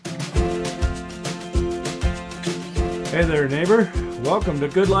Hey there, neighbor. Welcome to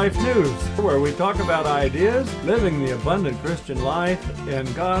Good Life News, where we talk about ideas, living the abundant Christian life,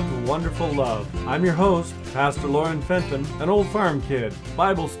 and God's wonderful love. I'm your host, Pastor Loren Fenton, an old farm kid,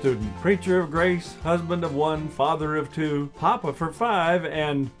 Bible student, preacher of grace, husband of one, father of two, papa for five,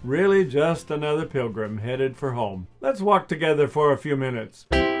 and really just another pilgrim headed for home. Let's walk together for a few minutes.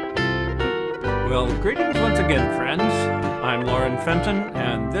 Well, greetings once again, friends. I'm Loren Fenton,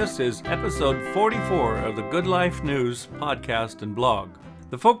 and this is episode 44 of the Good Life News podcast and blog.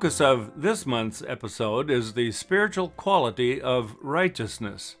 The focus of this month's episode is the spiritual quality of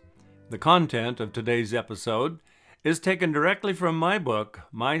righteousness. The content of today's episode is taken directly from my book,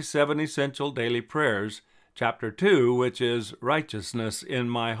 My 7 Essential Daily Prayers, Chapter 2, which is Righteousness in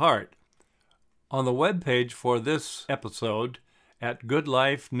My Heart. On the webpage for this episode, at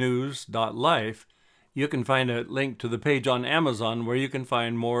goodlifenews.life, you can find a link to the page on Amazon where you can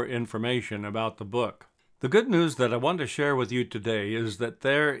find more information about the book. The good news that I want to share with you today is that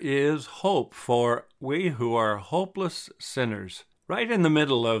there is hope for we who are hopeless sinners. Right in the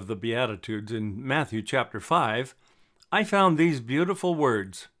middle of the Beatitudes in Matthew chapter 5, I found these beautiful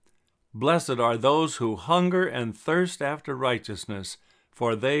words. Blessed are those who hunger and thirst after righteousness,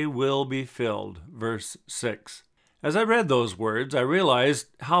 for they will be filled. Verse 6. As I read those words, I realized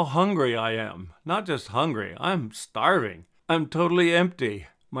how hungry I am. Not just hungry, I'm starving. I'm totally empty.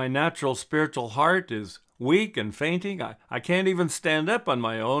 My natural spiritual heart is weak and fainting. I can't even stand up on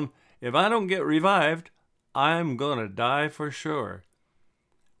my own. If I don't get revived, I'm going to die for sure.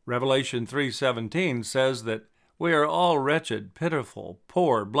 Revelation 3:17 says that we are all wretched, pitiful,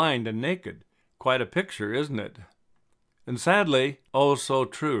 poor, blind, and naked. Quite a picture, isn't it? And sadly, oh so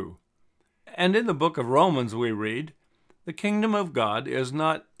true. And in the book of Romans we read, the kingdom of God is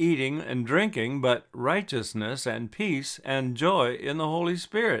not eating and drinking, but righteousness and peace and joy in the Holy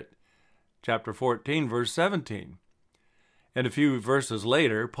Spirit. Chapter 14, verse 17. And a few verses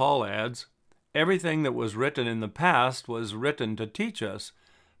later, Paul adds, everything that was written in the past was written to teach us,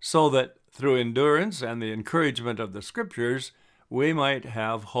 so that through endurance and the encouragement of the Scriptures, we might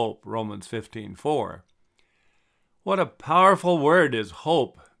have hope. Romans 15:4. What a powerful word is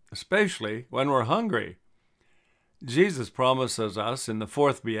hope, especially when we're hungry. Jesus promises us in the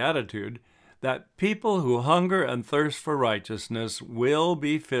fourth beatitude that people who hunger and thirst for righteousness will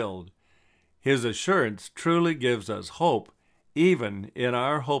be filled. His assurance truly gives us hope, even in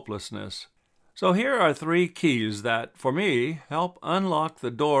our hopelessness. So here are 3 keys that, for me, help unlock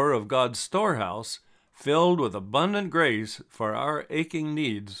the door of God's storehouse filled with abundant grace for our aching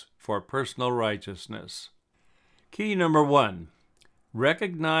needs for personal righteousness. Key number 1.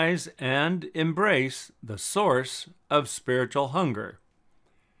 Recognize and embrace the source of spiritual hunger.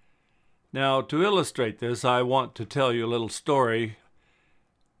 Now, to illustrate this, I want to tell you a little story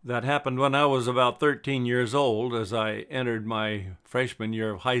that happened when I was about 13 years old as I entered my freshman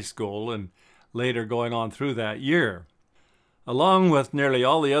year of high school and later going on through that year. Along with nearly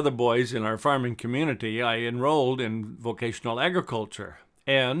all the other boys in our farming community, I enrolled in vocational agriculture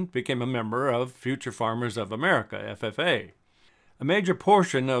and became a member of Future Farmers of America, FFA. A major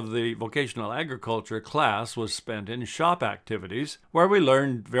portion of the vocational agriculture class was spent in shop activities, where we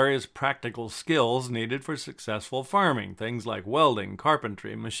learned various practical skills needed for successful farming, things like welding,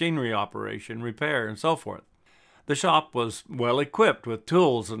 carpentry, machinery operation, repair, and so forth. The shop was well equipped with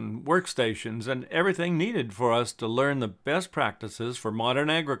tools and workstations and everything needed for us to learn the best practices for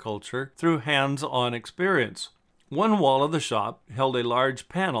modern agriculture through hands-on experience. One wall of the shop held a large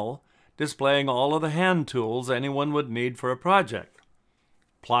panel displaying all of the hand tools anyone would need for a project.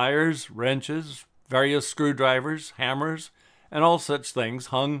 Pliers, wrenches, various screwdrivers, hammers, and all such things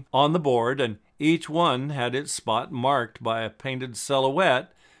hung on the board, and each one had its spot marked by a painted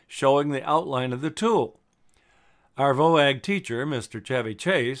silhouette showing the outline of the tool. Our VOAG teacher, Mr. Chevy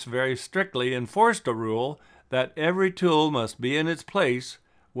Chase, very strictly enforced a rule that every tool must be in its place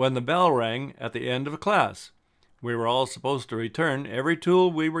when the bell rang at the end of class. We were all supposed to return every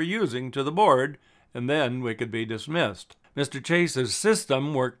tool we were using to the board, and then we could be dismissed. Mr. Chase's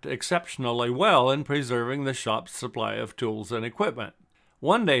system worked exceptionally well in preserving the shop's supply of tools and equipment.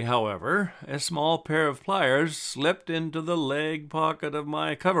 One day, however, a small pair of pliers slipped into the leg pocket of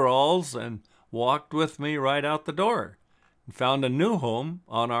my coveralls and walked with me right out the door and found a new home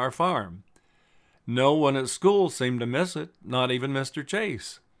on our farm. No one at school seemed to miss it, not even Mr.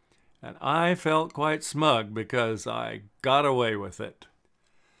 Chase. And I felt quite smug because I got away with it.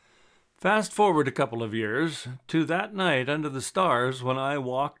 Fast forward a couple of years to that night under the stars when I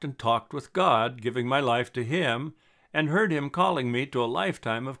walked and talked with God, giving my life to Him, and heard Him calling me to a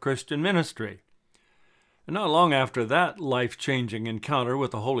lifetime of Christian ministry. And not long after that life-changing encounter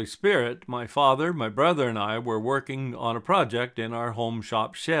with the Holy Spirit, my father, my brother, and I were working on a project in our home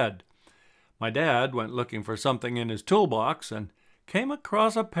shop shed. My dad went looking for something in his toolbox and came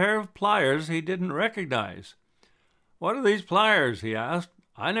across a pair of pliers he didn't recognize. "What are these pliers?" he asked.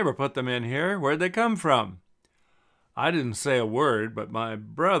 "I never put them in here. Where'd they come from?" I didn't say a word, but my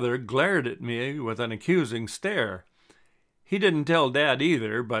brother glared at me with an accusing stare. He didn't tell Dad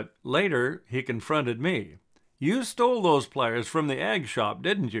either, but later he confronted me. "You stole those pliers from the ag shop,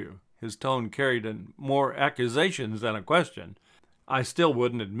 didn't you?" His tone carried in more accusations than a question. I still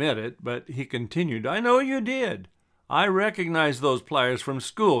wouldn't admit it, but he continued, "I know you did. I recognized those pliers from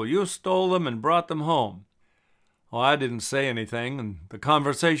school. You stole them and brought them home." Well, I didn't say anything, and the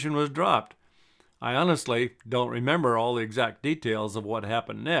conversation was dropped. I honestly don't remember all the exact details of what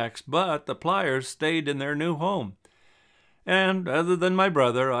happened next, but the pliers stayed in their new home. And other than my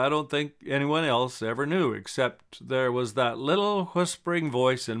brother, I don't think anyone else ever knew, except there was that little whispering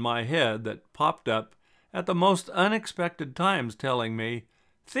voice in my head that popped up at the most unexpected times telling me,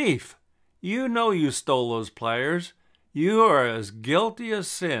 "Thief, you know you stole those pliers. You are as guilty as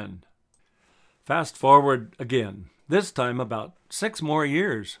sin." Fast forward again, this time about 6 more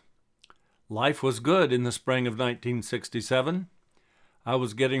years. Life was good in the spring of 1967. I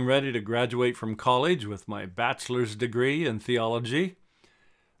was getting ready to graduate from college with my bachelor's degree in theology.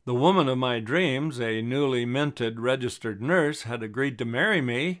 The woman of my dreams, a newly minted registered nurse, had agreed to marry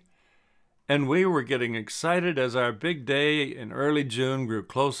me, and we were getting excited as our big day in early June grew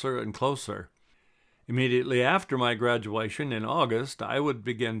closer and closer. Immediately after my graduation in August, I would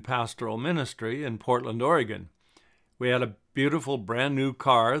begin pastoral ministry in Portland, Oregon. We had a beautiful brand new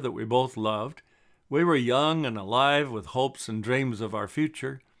car that we both loved. We were young and alive with hopes and dreams of our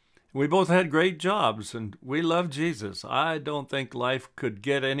future. We both had great jobs, and we loved Jesus. I don't think life could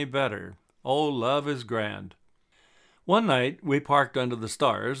get any better. Oh, love is grand. One night, we parked under the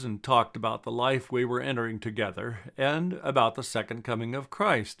stars and talked about the life we were entering together and about the second coming of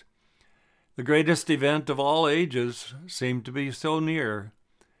Christ. The greatest event of all ages seemed to be so near.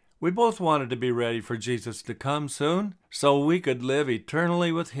 We both wanted to be ready for Jesus to come soon so we could live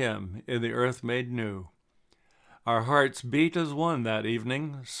eternally with him in the earth made new. Our hearts beat as one that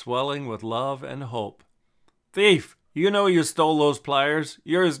evening, swelling with love and hope. "Thief, you know you stole those pliers.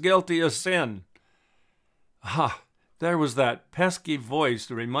 You're as guilty as sin." Ah, there was that pesky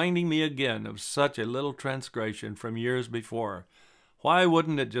voice reminding me again of such a little transgression from years before. Why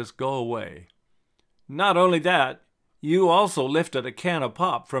wouldn't it just go away? "Not only that, you also lifted a can of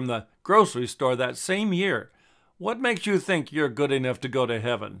pop from the grocery store that same year. What makes you think you're good enough to go to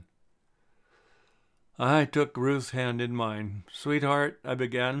heaven?" I took Ruth's hand in mine. "Sweetheart," I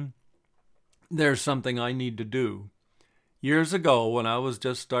began, "there's something I need to do. Years ago, when I was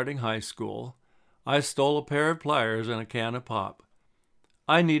just starting high school, I stole a pair of pliers and a can of pop.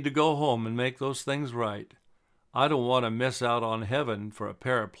 I need to go home and make those things right. I don't want to miss out on heaven for a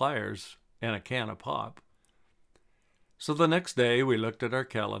pair of pliers and a can of pop." So the next day we looked at our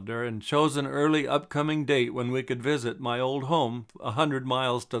calendar and chose an early upcoming date when we could visit my old home 100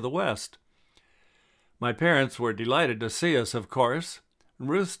 miles to the west. My parents were delighted to see us, of course, and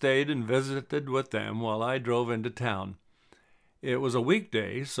Ruth stayed and visited with them while I drove into town. It was a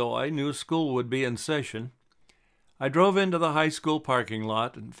weekday, so I knew school would be in session. I drove into the high school parking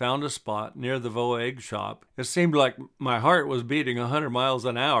lot and found a spot near the Vo Egg shop. It seemed like my heart was beating 100 miles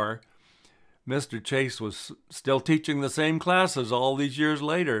an hour. Mr. Chase was still teaching the same classes all these years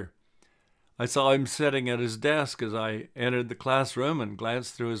later. I saw him sitting at his desk as I entered the classroom and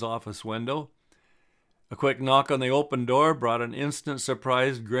glanced through his office window. A quick knock on the open door brought an instant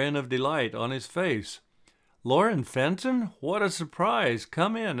surprised grin of delight on his face. "Loren Fenton? What a surprise!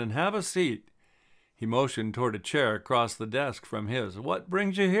 Come in and have a seat." He motioned toward a chair across the desk from his. "What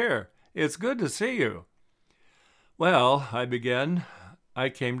brings you here? It's good to see you." "Well," I began, "I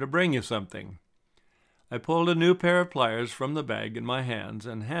came to bring you something." I pulled a new pair of pliers from the bag in my hands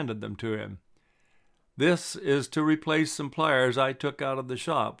and handed them to him. "This is to replace some pliers I took out of the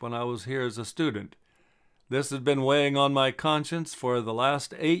shop when I was here as a student. This has been weighing on my conscience for the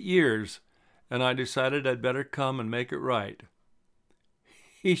last 8 years, and I decided I'd better come and make it right."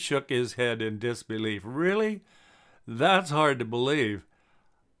 He shook his head in disbelief. "Really? That's hard to believe.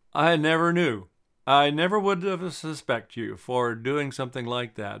 I never knew. I never would have suspected you for doing something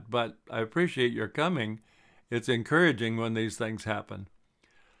like that, but I appreciate your coming. It's encouraging when these things happen."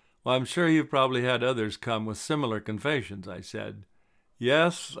 "Well, I'm sure you've probably had others come with similar confessions," I said.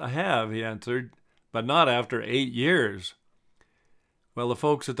 "Yes, I have," he answered, "but not after 8 years. Well, the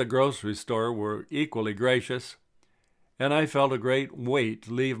folks at the grocery store were equally gracious, and I felt a great weight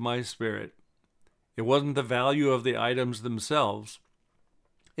leave my spirit. It wasn't the value of the items themselves.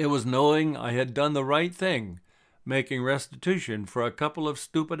 It was knowing I had done the right thing, making restitution for a couple of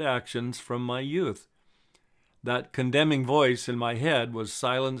stupid actions from my youth. That condemning voice in my head was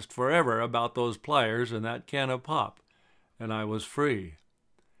silenced forever about those pliers and that can of pop, and I was free.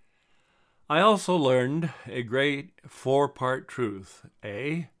 I also learned a great 4-part truth.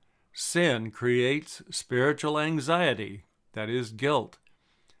 A, sin creates spiritual anxiety, that is guilt.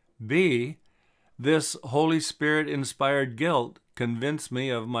 B, this Holy Spirit-inspired guilt convinced me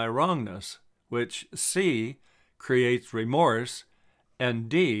of my wrongness, which C, creates remorse, and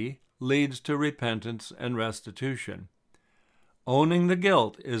D, leads to repentance and restitution. Owning the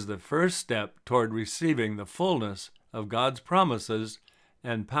guilt is the first step toward receiving the fullness of God's promises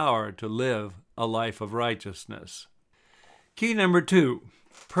and power to live a life of righteousness. Key number 2,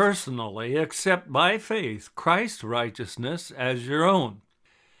 personally accept by faith Christ's righteousness as your own.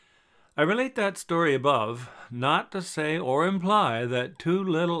 I relate that story above not to say or imply that 2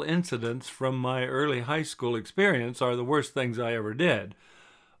 little incidents from my early high school experience are the worst things I ever did,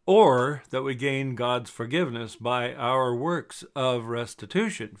 or that we gain God's forgiveness by our works of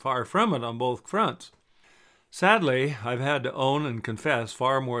restitution. Far from it on both fronts. Sadly, I've had to own and confess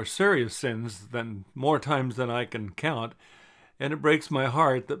far more serious sins more times than I can count, and it breaks my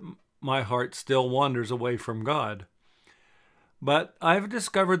heart that my heart still wanders away from God. But I've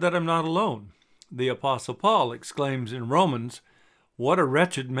discovered that I'm not alone. The Apostle Paul exclaims in Romans, "What a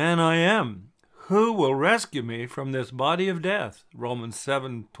wretched man I am! Who will rescue me from this body of death?" Romans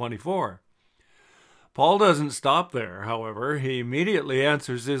 7:24. Paul doesn't stop there, however. He immediately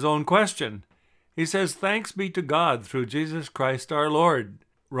answers his own question. He says, "Thanks be to God through Jesus Christ our Lord."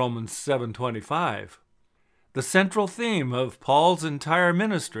 Romans 7:25. The central theme of Paul's entire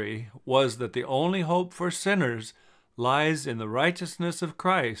ministry was that the only hope for sinners lies in the righteousness of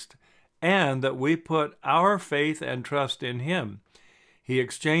Christ, and that we put our faith and trust in Him. He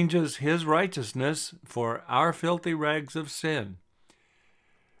exchanges His righteousness for our filthy rags of sin.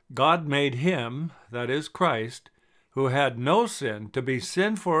 God made Him, that is Christ, who had no sin, to be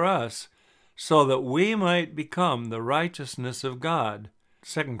sin for us, so that we might become the righteousness of God.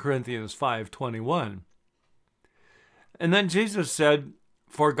 2 Corinthians 5:21. And then Jesus said,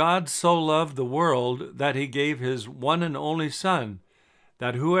 "For God so loved the world that He gave His one and only Son,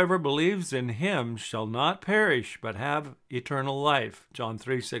 that whoever believes in Him shall not perish but have eternal life." John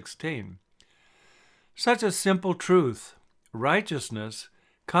 3:16. Such a simple truth. Righteousness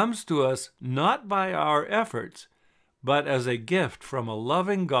comes to us not by our efforts, but as a gift from a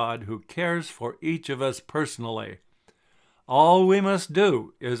loving God who cares for each of us personally. All we must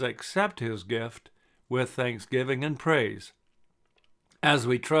do is accept His gift with thanksgiving and praise. As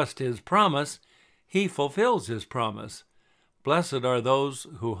we trust His promise, He fulfills His promise. Blessed are those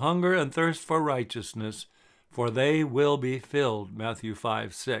who hunger and thirst for righteousness, for they will be filled. Matthew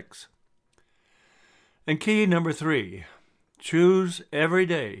 5:6. And key number 3, choose every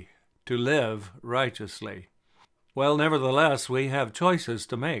day to live righteously. Well, nevertheless, we have choices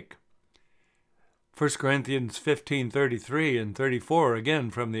to make. 1 Corinthians 15:33 and 34,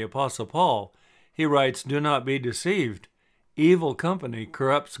 again from the Apostle Paul, he writes, "Do not be deceived. Evil company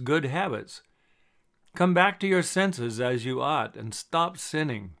corrupts good habits. Come back to your senses as you ought and stop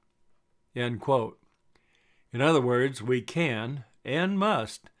sinning." End quote. In other words, we can and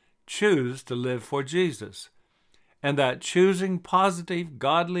must choose to live for Jesus, and that choosing positive,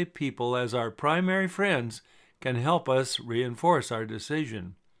 godly people as our primary friends can help us reinforce our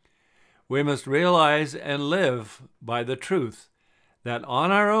decision. We must realize and live by the truth that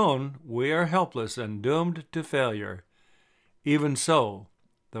on our own we are helpless and doomed to failure. Even so,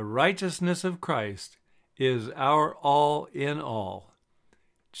 the righteousness of Christ is our all in all.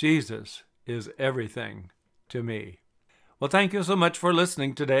 Jesus is everything to me. Well, thank you so much for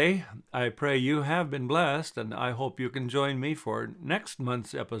listening today. I pray you have been blessed, and I hope you can join me for next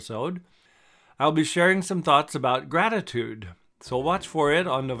month's episode. I'll be sharing some thoughts about gratitude, so watch for it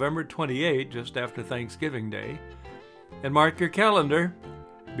on November 28, just after Thanksgiving Day. And mark your calendar.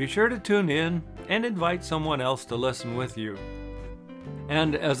 Be sure to tune in and invite someone else to listen with you.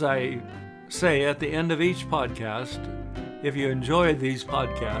 And as I say at the end of each podcast, if you enjoy these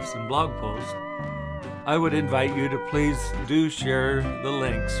podcasts and blog posts, I would invite you to please do share the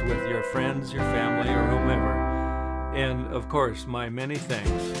links with your friends, your family, or whomever. And, of course, my many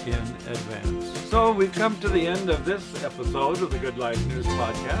thanks in advance. So we've come to the end of this episode of the Good Life News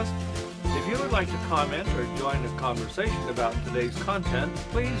Podcast. If you would like to comment or join a conversation about today's content,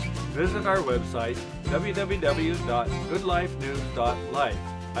 please visit our website, www.goodlifenews.life.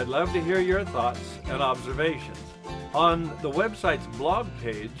 I'd love to hear your thoughts and observations. On the website's blog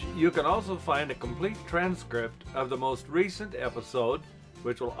page, you can also find a complete transcript of the most recent episode,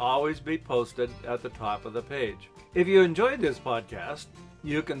 which will always be posted at the top of the page. If you enjoyed this podcast,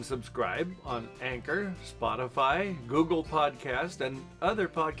 you can subscribe on Anchor, Spotify, Google Podcast, and other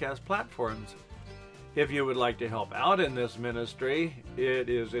podcast platforms. If you would like to help out in this ministry, it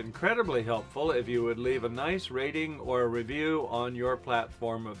is incredibly helpful if you would leave a nice rating or a review on your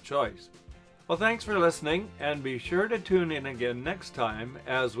platform of choice. Well, thanks for listening, and be sure to tune in again next time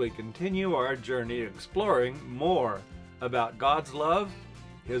as we continue our journey exploring more about God's love,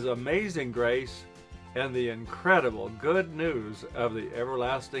 His amazing grace, and the incredible good news of the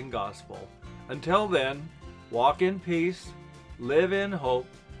everlasting gospel. Until then, walk in peace, live in hope,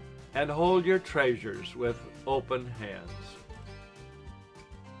 and hold your treasures with open hands.